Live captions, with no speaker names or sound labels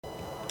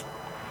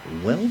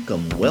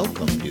Welcome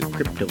to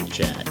Crypto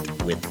Chat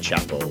with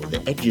Chapo, the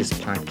edgiest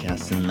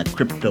podcast in the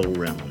crypto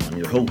realm. I'm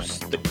your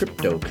host, the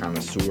crypto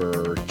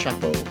connoisseur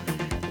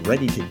Chapo,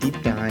 ready to deep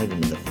dive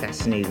into the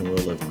fascinating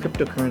world of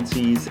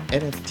cryptocurrencies,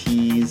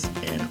 NFTs,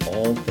 and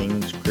all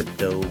things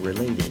crypto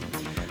related.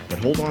 But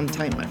hold on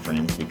tight, my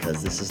friends,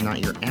 because this is not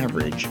your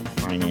average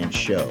finance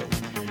show.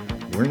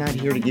 We're not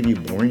here to give you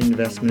boring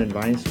investment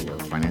advice or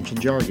financial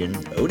jargon.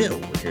 Oh no,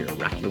 we're here to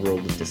rock your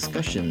world with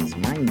discussions,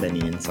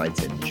 mind-bending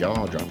insights, and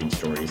jaw-dropping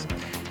stories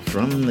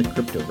from the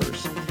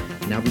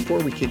cryptoverse. Now, before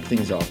we kick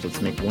things off,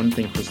 let's make one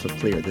thing crystal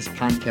clear. This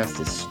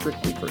podcast is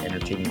strictly for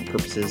entertainment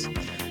purposes.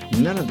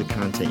 None of the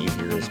content you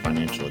hear is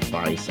financial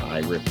advice. I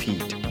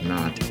repeat,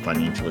 not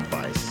financial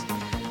advice.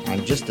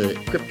 I'm just a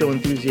crypto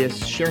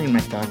enthusiast sharing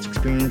my thoughts,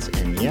 experience,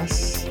 and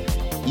yes,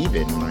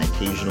 even my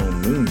occasional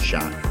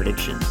moonshot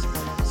predictions.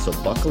 So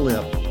buckle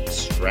up,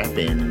 strap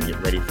in, and get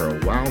ready for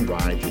a wild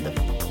ride through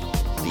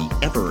the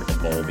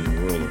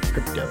ever-evolving world of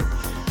crypto.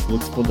 We'll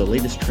explore the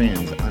latest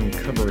trends,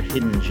 uncover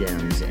hidden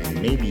gems, and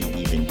maybe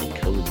even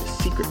decode the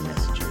secret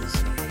messages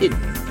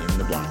hidden in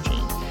the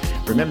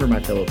blockchain. Remember, my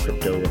fellow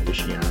crypto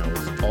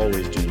aficionados,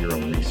 always do your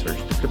own research.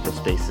 The crypto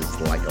space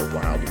is like a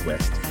wild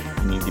west.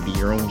 You need to be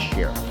your own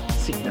sheriff.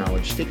 Seek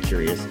knowledge, stay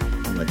curious,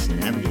 and let's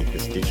navigate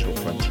this digital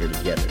frontier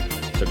together.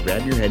 So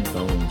grab your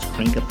headphones,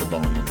 crank up the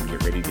volume, and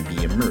get ready to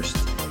be immersed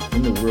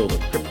in the world of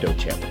Crypto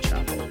Chat with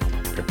Chapo.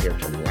 Prepare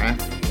to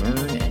laugh,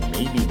 learn, and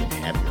maybe even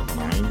have your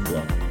mind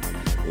blown.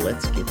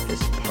 Let's get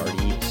this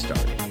party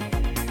started.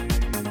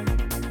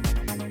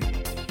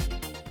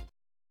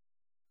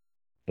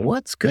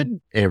 What's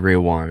good,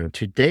 everyone?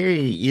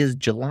 Today is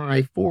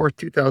July 4th,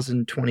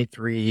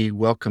 2023.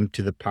 Welcome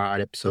to the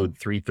pod, episode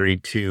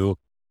 332.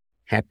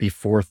 Happy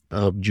 4th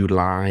of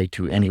July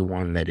to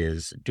anyone that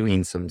is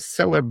doing some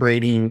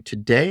celebrating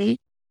today.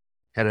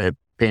 Had a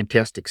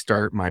fantastic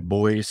start. My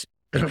boys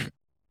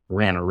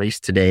ran a race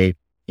today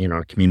in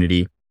our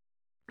community,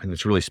 and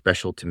it's really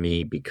special to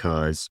me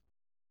because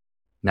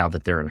now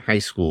that they're in high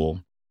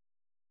school,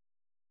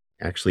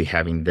 actually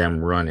having them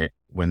run it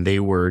when they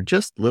were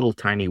just little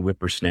tiny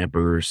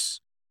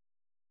whippersnappers,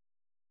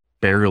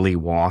 barely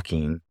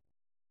walking.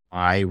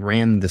 I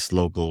ran this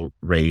local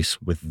race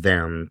with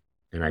them,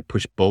 and I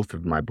pushed both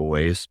of my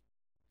boys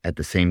at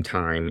the same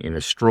time in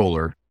a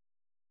stroller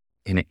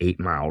in an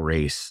 8-mile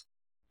race.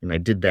 And I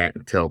did that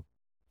until,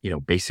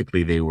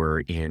 basically they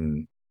were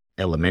in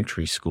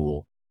elementary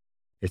school.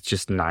 It's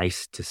just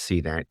nice to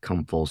see that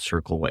come full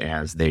circle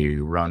as they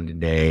run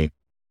today.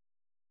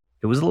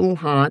 It was a little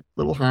hot,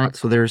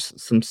 so there's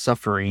some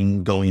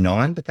suffering going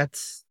on, but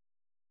that's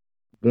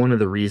one of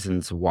the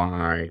reasons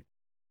why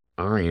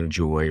I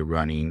enjoy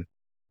running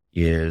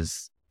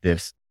is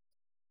this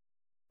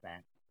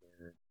fact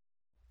there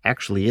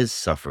actually is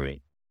suffering.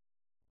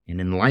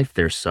 And in life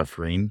there's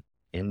suffering.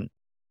 And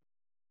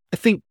I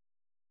think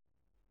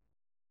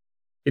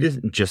it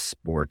isn't just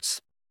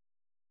sports,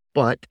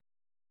 but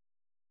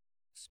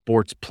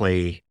sports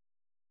play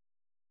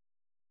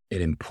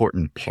an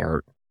important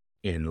part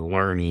in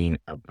learning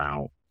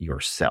about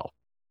yourself,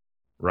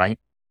 right?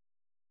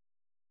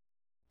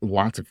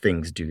 Lots of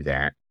things do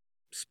that.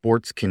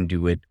 Sports can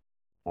do it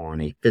on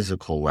a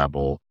physical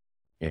level,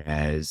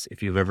 as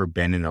if you've ever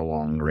been in a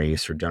long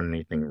race or done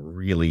anything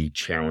really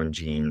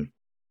challenging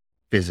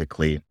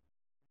physically,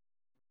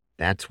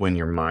 that's when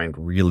your mind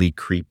really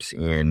creeps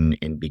in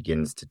and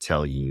begins to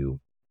tell you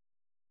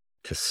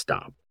to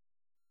stop.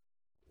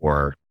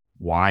 Or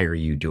why are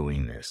you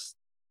doing this?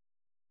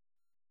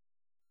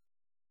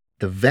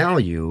 The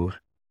value,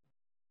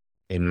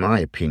 in my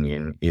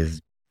opinion,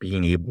 is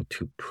being able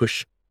to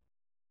push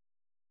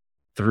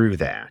through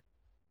that.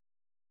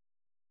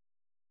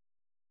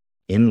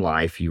 In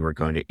life, you are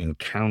going to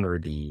encounter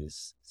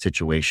these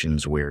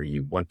situations where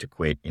you want to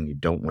quit and you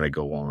don't want to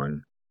go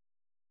on.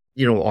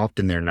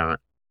 Often they're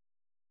not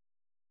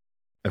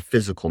a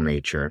physical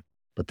nature,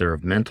 but they're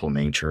of mental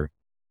nature.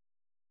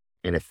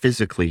 And if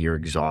physically you're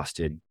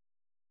exhausted,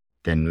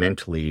 then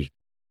mentally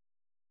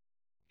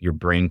your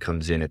brain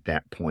comes in at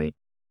that point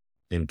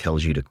and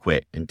tells you to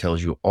quit and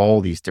tells you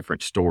all these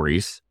different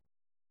stories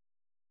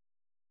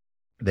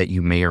that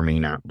you may or may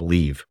not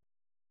believe.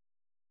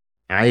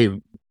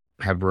 I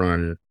have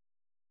run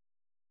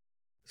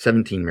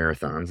 17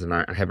 marathons, and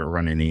I haven't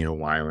run any in a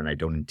while, and I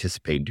don't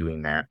anticipate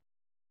doing that.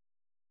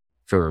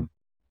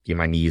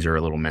 My knees are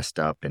a little messed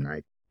up and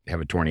I have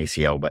a torn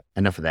ACL, but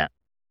enough of that.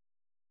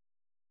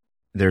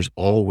 There's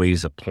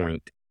always a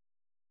point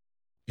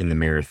in the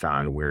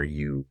marathon where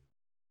you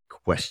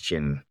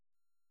question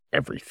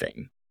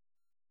everything.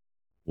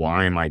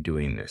 Why am I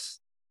doing this?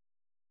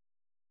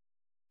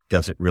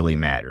 Does it really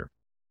matter?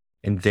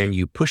 And then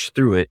you push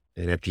through it,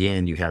 and at the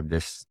end you have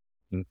this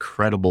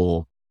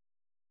incredible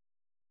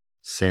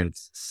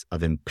sense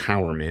of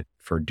empowerment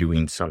for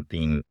doing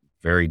something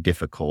very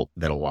difficult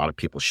that a lot of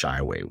people shy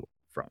away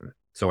from.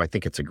 So I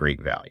think it's a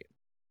great value.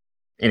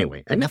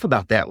 Anyway, enough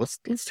about that. Let's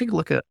take a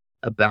look at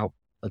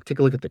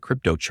the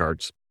crypto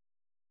charts.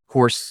 Of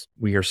course,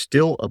 we are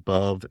still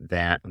above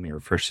that. Let me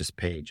refresh this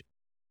page.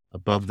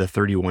 Above the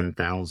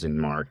 31,000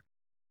 mark.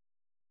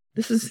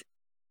 This is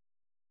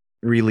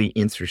really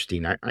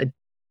interesting. I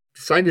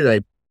decided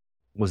I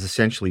was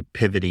essentially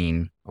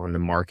pivoting on the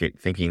market,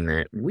 thinking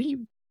that we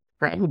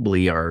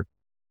probably are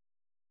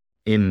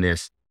in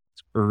this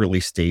early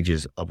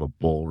stages of a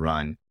bull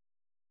run.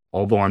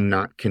 Although I'm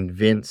not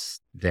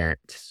convinced that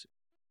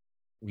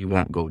we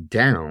won't go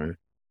down,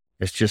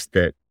 it's just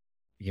that,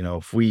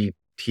 if we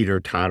teeter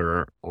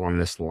totter on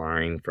this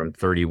line from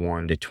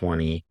 31 to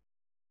 20,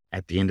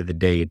 at the end of the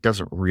day, it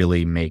doesn't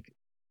really make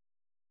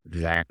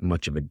that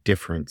much of a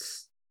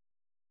difference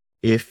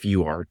if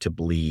you are to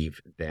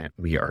believe that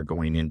we are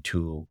going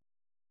into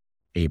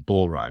a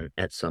bull run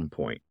at some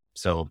point.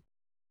 So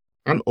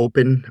I'm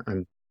open.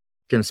 I'm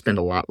going to spend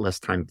a lot less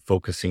time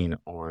focusing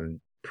on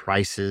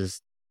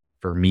prices.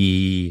 For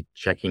me,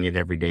 checking it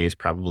every day is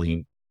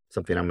probably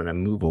something I'm going to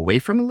move away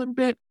from a little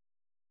bit,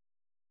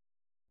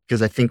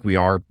 because I think we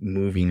are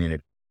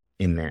moving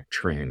in that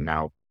trend.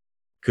 Now,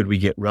 could we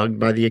get rugged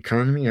by the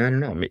economy? I don't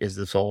know. Is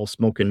this all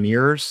smoke and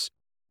mirrors?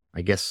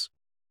 I guess,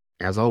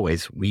 as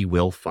always, we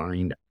will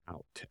find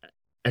out.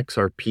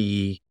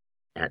 XRP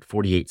at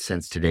 48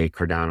 cents today,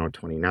 Cardano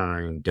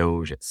 29,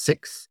 Doge at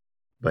 6.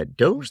 But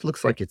Doge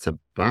looks like it's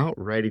about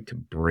ready to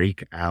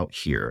break out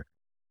here.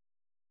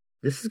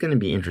 This is going to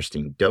be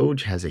interesting.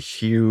 Doge has a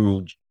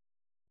huge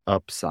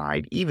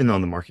upside, even though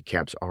the market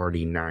cap's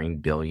already 9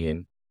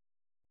 billion.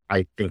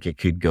 I think it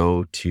could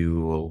go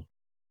to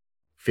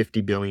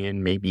 50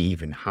 billion, maybe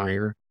even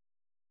higher.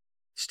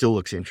 Still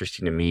looks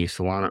interesting to me.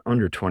 Solana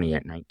under 20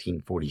 at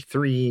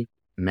 1943,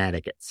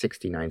 Matic at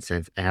 69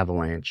 cents,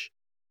 Avalanche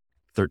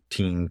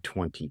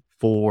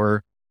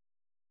 13.24,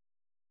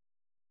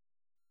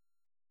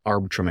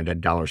 Arbitrum at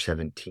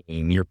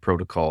 $1.17. Your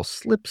protocol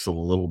slips a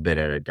little bit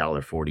at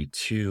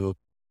 $1.42,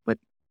 but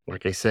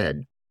like I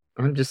said,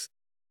 I'm just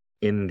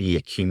in the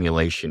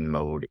accumulation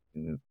mode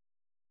in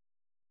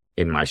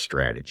my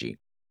strategy.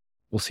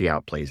 We'll see how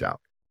it plays out.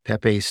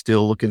 Pepe is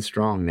still looking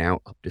strong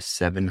now, up to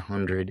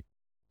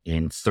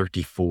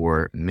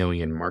 734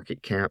 million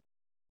market cap.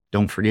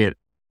 Don't forget,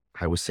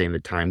 I was saying the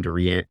time to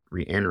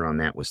re-enter on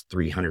that was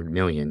 300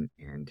 million,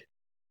 and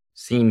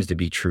seems to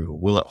be true.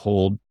 Will it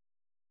hold?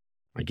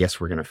 I guess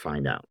we're going to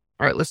find out.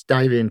 All right, let's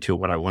dive into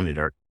what I wanted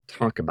to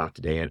talk about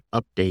today, an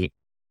update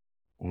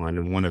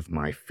on one of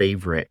my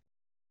favorite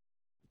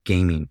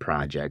gaming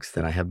projects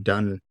that I have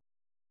done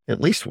at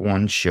least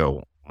one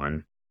show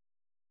on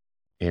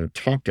and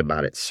talked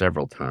about it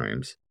several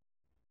times.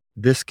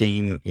 This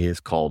game is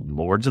called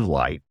Lords of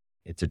Light.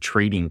 It's a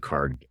trading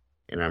card game,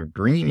 and I'm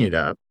bringing it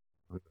up.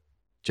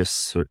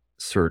 Just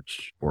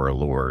search for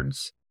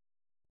Lords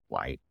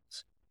Light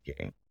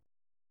game.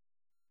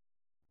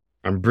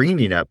 I'm bringing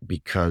it up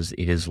because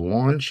it is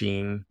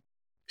launching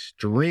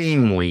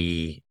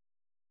extremely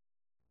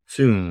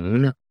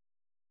soon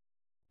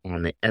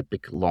on the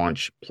Epic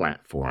launch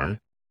platform.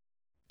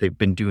 They've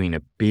been doing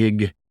a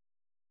big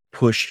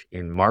push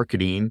in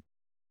marketing.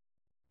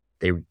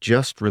 They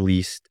just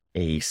released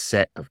a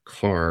set of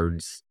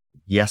cards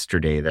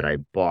yesterday that I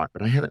bought,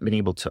 but I haven't been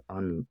able to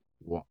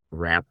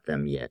unwrap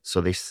them yet.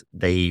 So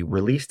they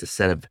released a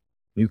set of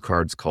new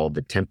cards called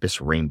the Tempest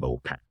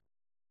Rainbow Pack.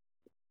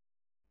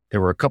 There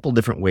were a couple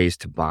different ways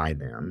to buy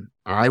them.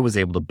 I was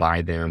able to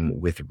buy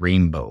them with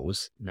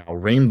rainbows. Now,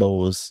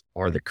 rainbows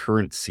are the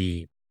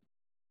currency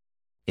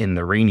in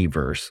the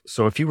Rainyverse.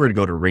 So if you were to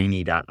go to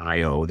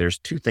rainy.io, there's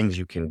two things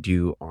you can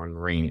do on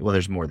Rainy. Well,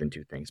 there's more than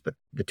two things, but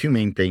the two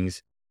main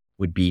things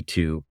would be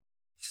to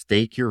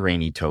stake your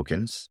Rainy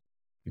tokens.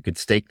 You could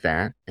stake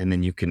that, and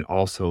then you can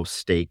also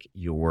stake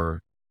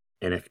your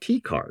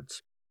NFT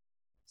cards.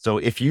 So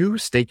if you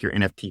stake your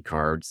NFT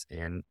cards,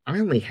 and I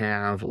only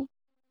have,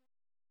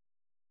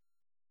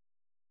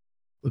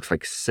 looks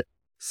like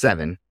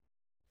 7,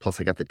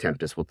 plus I got the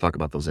Tempest. We'll talk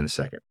about those in a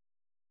second.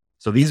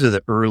 So these are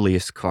the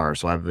earliest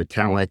cards. So I have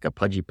Vitalik, a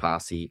Pudgy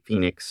Posse,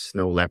 Phoenix,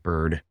 Snow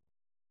Leopard.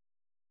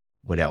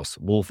 What else?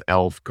 Wolf,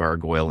 Elf,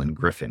 Gargoyle, and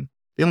Griffin.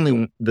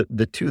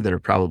 The two that are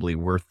probably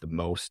worth the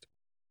most,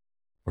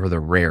 or the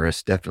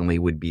rarest, definitely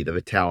would be the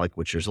Vitalik,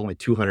 which there's only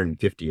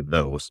 250 of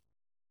those.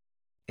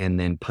 And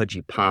then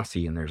Pudgy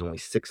Posse, and there's only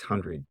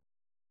 600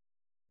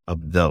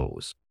 of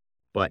those.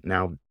 But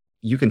now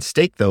you can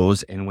stake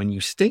those, and when you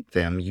stake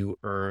them, you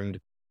earned a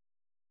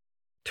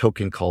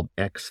token called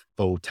X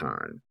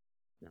Photon.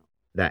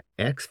 That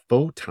X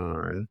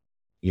Photon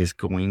is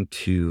going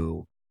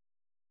to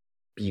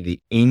be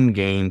the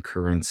in-game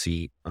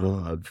currency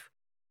of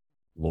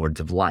Lords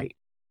of Light,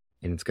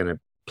 and it's going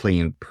to play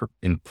an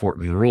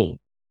important role.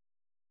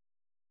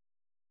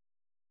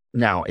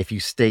 Now, if you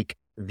stake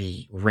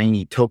the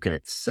Rainy token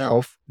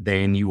itself,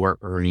 then you are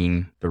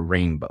earning the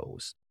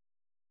rainbows.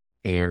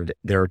 And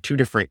there are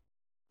three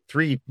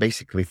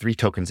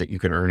tokens that you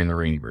can earn in the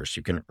Rainyverse.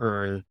 You can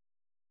earn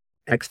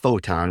X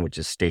Photon, which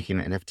is staking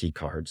NFT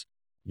cards.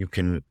 You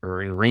can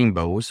earn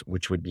rainbows,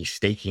 which would be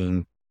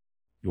staking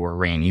your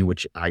Rainy,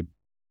 which I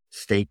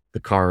stake the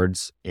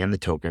cards and the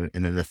token.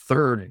 And then the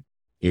third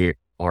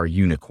are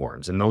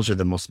unicorns. And those are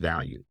the most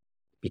valued,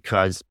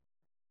 because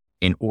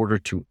in order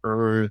to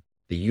earn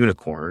the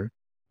unicorn,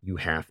 you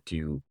have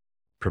to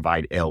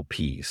provide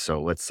LPs.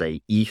 So let's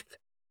say ETH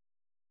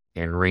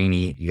and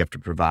Rainy, you have to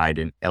provide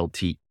an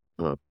LT,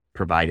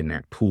 provide in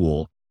that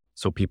pool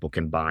so people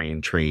can buy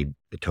and trade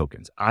the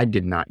tokens. I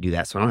did not do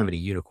that. So I don't have any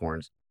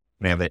unicorns.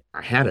 But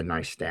I had a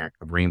nice stack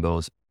of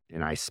rainbows,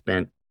 and I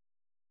spent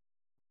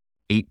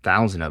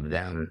 8,000 of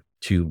them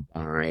to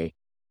buy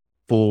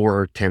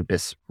 4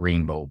 Tempest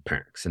rainbow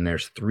packs. And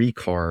there's 3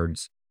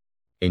 cards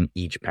in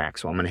each pack.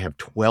 So I'm going to have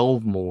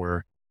 12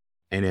 more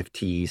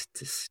NFTs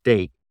to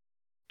stake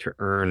to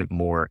earn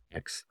more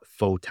X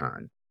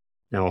Photon.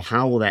 Now,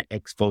 how will that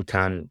X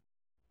Photon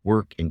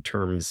work in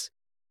terms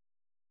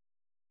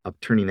of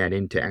turning that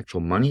into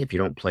actual money if you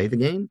don't play the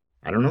game?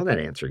 I don't know that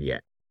answer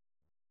yet.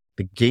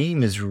 The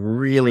game is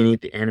really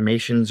neat. The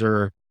animations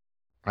are,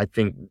 I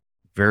think,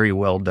 very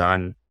well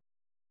done.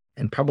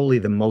 And probably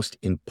the most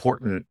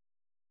important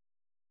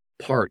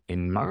part,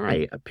 in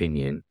my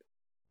opinion,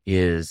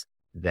 is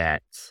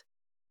that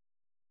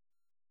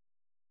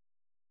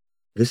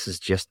this is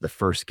just the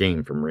first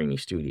game from Rainy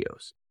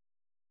Studios.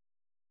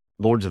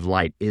 Lords of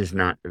Light is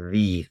not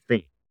the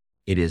thing.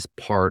 It is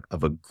part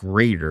of a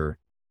greater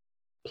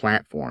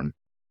platform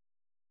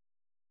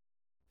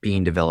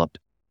being developed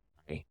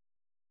by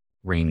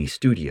Rainy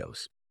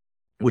Studios,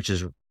 which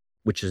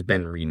has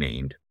been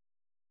renamed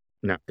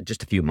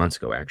just a few months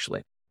ago,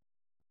 actually.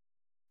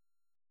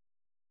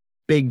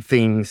 Big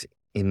things,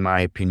 in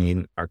my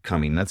opinion, are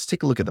coming. Let's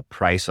take a look at the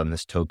price on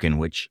this token,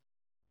 which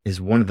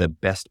is one of the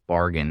best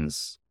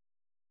bargains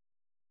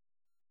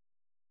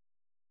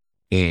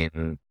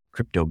in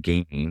crypto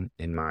gaming,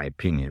 in my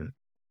opinion.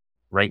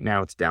 Right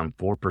now, it's down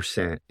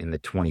 4% in the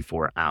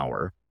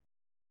 24-hour.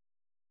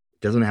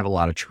 It doesn't have a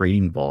lot of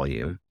trading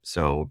volume,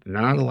 so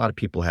not a lot of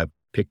people have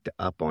picked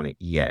up on it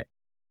yet.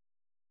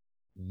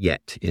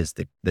 Yet is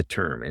the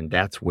term, and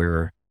that's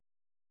where,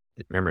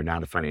 remember,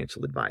 not a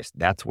financial advice,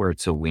 that's where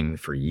it's a win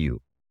for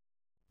you.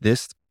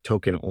 This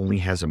token only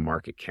has a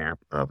market cap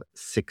of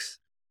 $6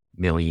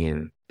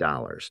 million.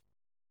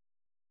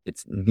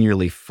 It's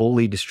nearly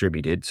fully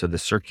distributed, so the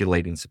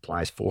circulating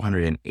supply is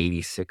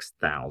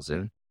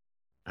 486,000.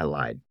 I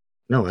lied.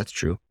 No, that's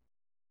true.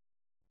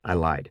 I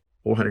lied.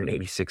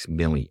 486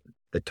 million.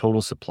 The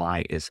total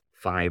supply is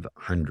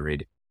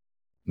 500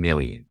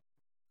 million.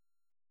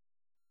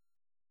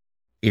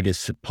 It is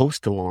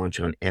supposed to launch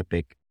on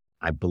Epic,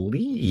 I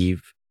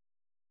believe,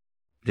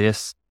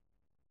 this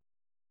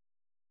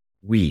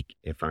week,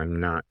 if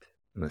I'm not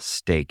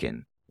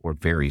mistaken, or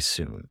very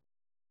soon.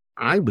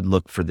 I would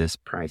look for this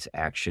price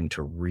action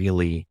to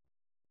really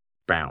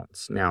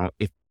bounce. Now,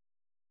 if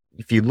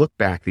you look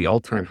back, the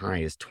all-time high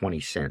is 20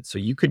 cents. So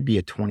you could be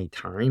at 20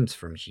 times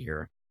from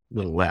here, a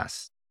little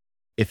less,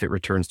 if it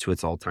returns to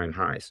its all-time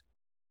highs,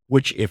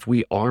 which if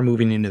we are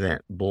moving into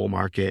that bull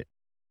market,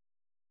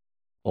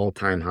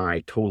 all-time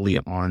high, totally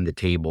on the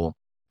table,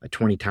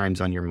 20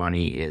 times on your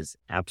money is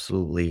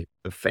absolutely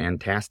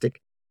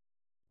fantastic.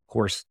 Of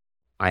course,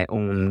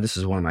 this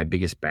is one of my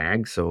biggest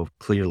bags, so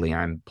clearly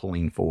I'm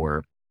pulling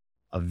for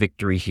a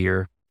victory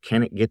here.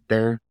 Can it get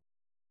there?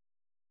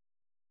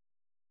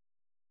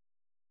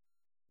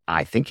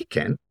 I think it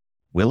can.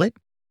 Will it?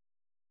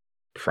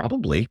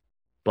 Probably,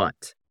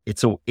 but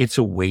it's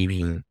a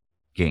waiting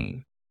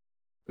game.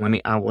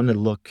 I want to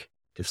look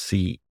to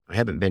see. I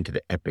haven't been to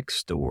the Epic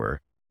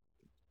store,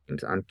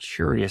 and I'm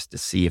curious to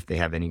see if they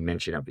have any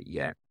mention of it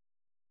yet.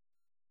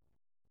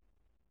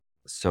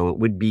 So it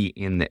would be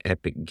in the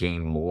Epic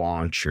game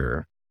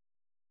launcher.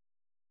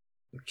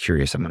 I'm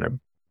curious. I'm going to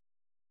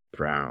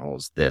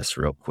browse this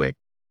real quick.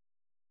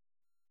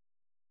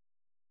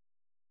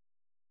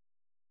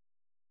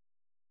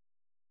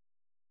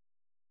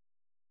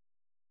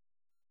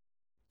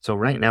 So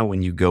right now,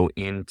 when you go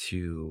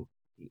into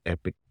the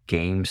Epic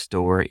Game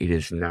Store, it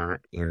is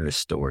not in the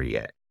store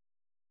yet.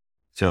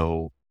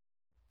 So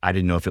I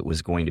didn't know if it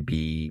was going to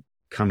be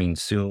coming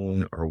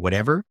soon or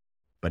whatever,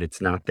 but it's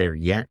not there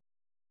yet.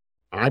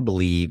 I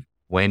believe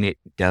when it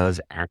does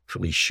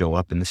actually show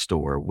up in the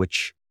store,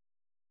 which,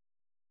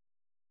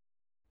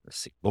 let's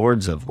see,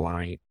 Lords of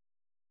Light,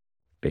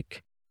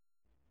 this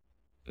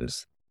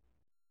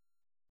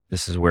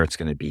is where it's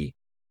going to be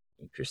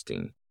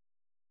interesting.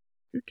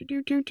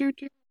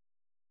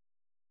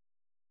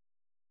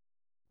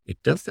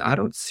 I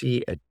don't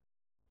see a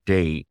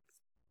date.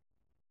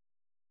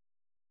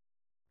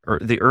 Or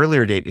the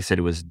earlier date, they said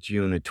it was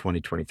June of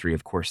 2023.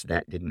 Of course,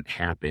 that didn't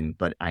happen,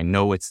 but I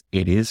know it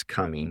is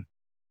coming.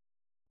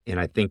 And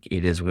I think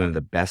it is one of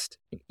the best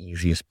and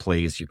easiest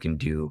plays you can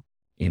do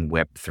in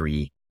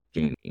Web3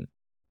 gaming,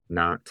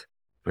 not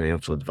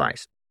financial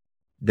advice.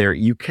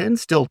 You can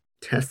still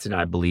test it,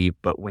 I believe,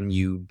 but when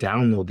you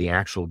download the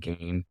actual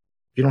game,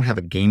 if you don't have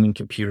a gaming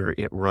computer,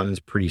 it runs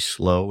pretty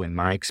slow in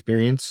my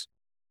experience.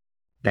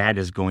 That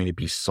is going to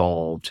be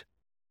solved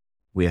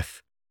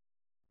with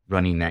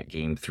running that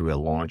game through a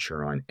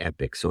launcher on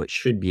Epic. So it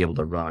should be able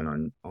to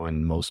run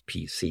on most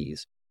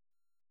PCs.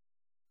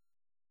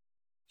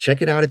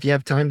 Check it out if you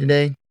have time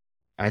today.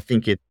 I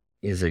think it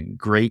is a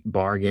great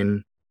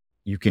bargain.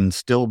 You can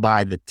still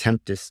buy the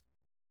Tempest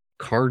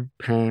card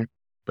pack,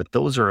 but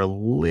those are a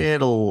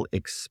little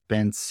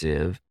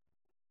expensive.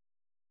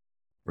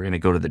 we're going to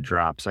go to the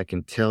drops. I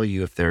can tell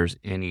you if there's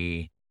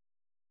any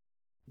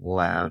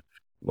left.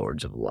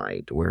 Lords of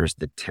Light. Where's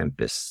the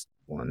Tempest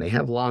one? They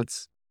have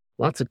lots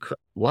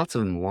of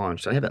them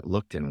launched. I haven't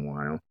looked in a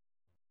while.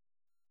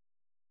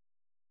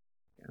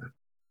 Yeah.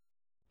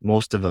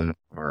 Most of them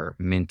are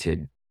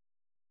minted.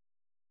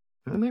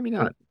 Well, maybe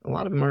not. A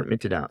lot of them aren't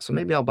minted out. So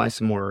maybe I'll buy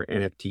some more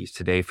NFTs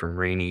today from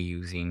Rainy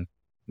using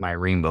my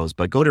rainbows.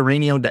 But go to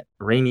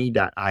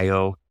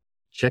rainy.io.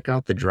 Check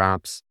out the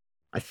drops.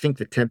 I think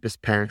the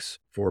Tempest packs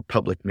for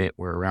public mint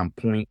were around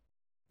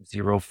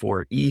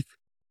 0.04 ETH.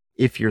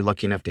 If you're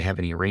lucky enough to have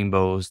any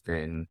rainbows,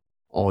 then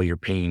all you're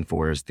paying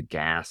for is the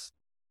gas.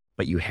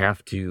 But you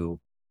have to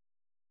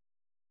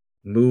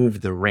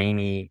move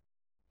the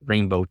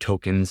rainbow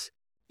tokens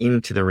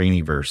into the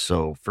Rainyverse.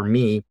 So for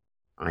me,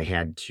 I've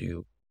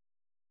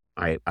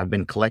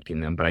been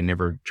collecting them, but I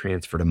never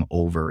transferred them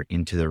over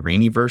into the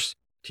Rainyverse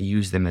to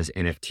use them as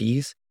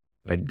NFTs.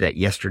 I did that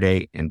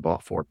yesterday and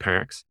bought 4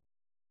 packs.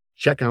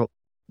 Check out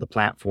the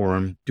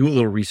platform, do a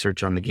little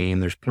research on the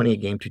game. There's plenty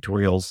of game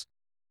tutorials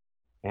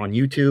on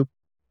YouTube.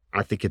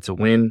 I think it's a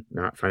win,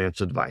 not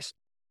financial advice.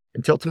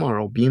 Until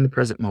tomorrow, be in the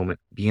present moment,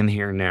 be in the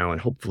here and now,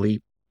 and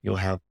hopefully you'll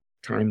have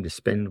time to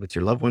spend with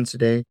your loved ones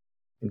today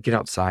and get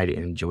outside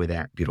and enjoy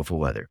that beautiful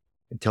weather.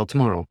 Until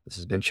tomorrow, this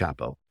has been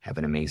Chapo. Have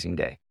an amazing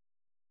day.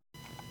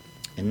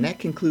 And that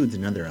concludes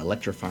another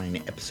electrifying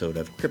episode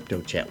of Crypto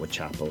Chat with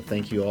Chapo.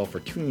 Thank you all for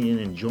tuning in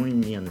and joining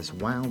me on this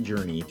wild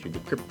journey through the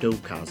crypto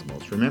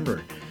cosmos.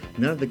 Remember,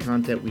 none of the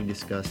content we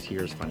discussed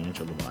here is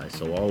financial advice,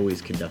 so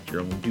always conduct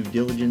your own due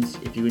diligence.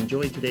 If you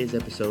enjoyed today's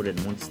episode and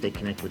want to stay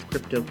connected with the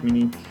crypto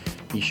community,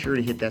 be sure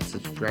to hit that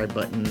subscribe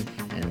button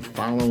and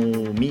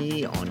follow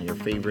me on your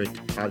favorite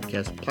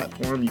podcast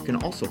platform. You can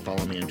also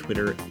follow me on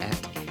Twitter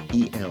at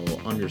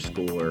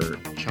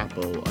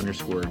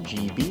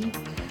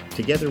EL_Chapo_GB.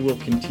 Together, we'll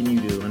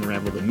continue to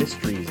unravel the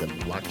mysteries of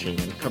blockchain,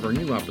 uncover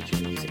new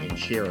opportunities, and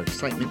share our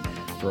excitement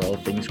for all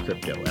things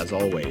crypto. As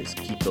always,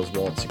 keep those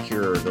wallets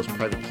secure, those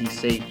private keys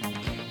safe,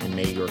 and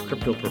may your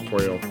crypto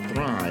portfolio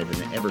thrive in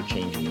the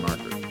ever-changing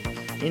market.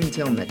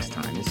 Until next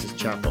time, this is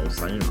Chapo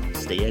signing off.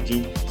 Stay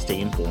edgy,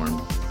 stay informed,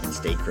 and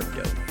stay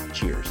crypto.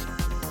 Cheers.